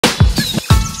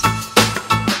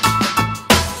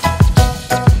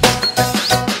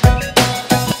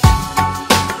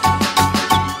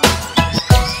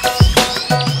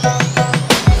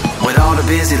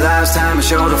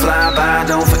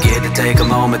take a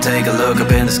moment, take a look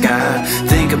up in the sky.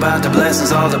 Think about the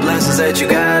blessings, all the blessings that you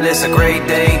got. It's a great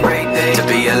day to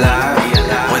be alive.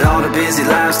 With all the busy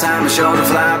lives, time is sure to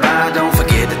fly by. Don't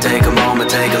forget to take a moment,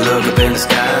 take a look up in the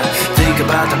sky. Think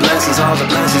about the blessings, all the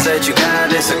blessings that you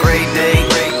got. It's a great day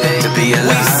to be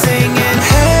alive. We singing,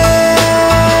 hey,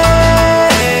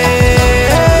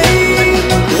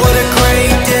 what a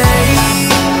great day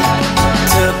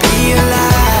to be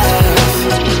alive.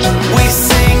 We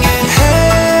singing,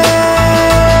 hey,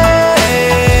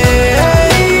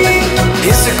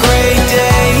 it's a great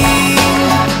day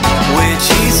with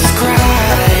Jesus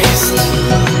Christ.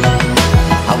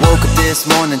 I woke up this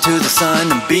morning to the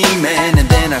sun and beaming, and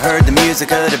then I heard the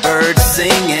music of the birds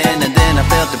singing, and then I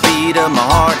felt the beat of my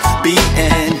heart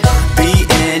beating,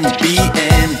 beating,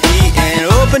 beating, beating.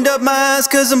 Opened up my eyes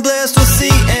cause I'm blessed with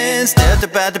seeing, stepped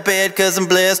up out the bed cause I'm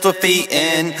blessed with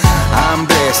feeding. I'm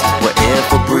blessed with air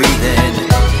for breathing,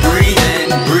 breathing,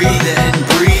 breathing,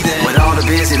 breathing. With all the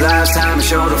busy lives, time is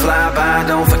sure to fly by.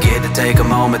 Don't forget to take a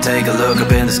moment, take a look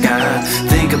up in the sky.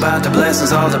 Think about the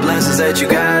blessings, all the blessings that you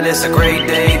got. It's a great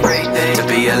day to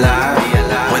be alive.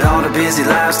 With all the busy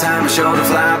lives, time is sure to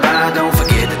fly by. Don't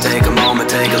forget to take a moment,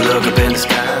 take a look up in the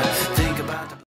sky.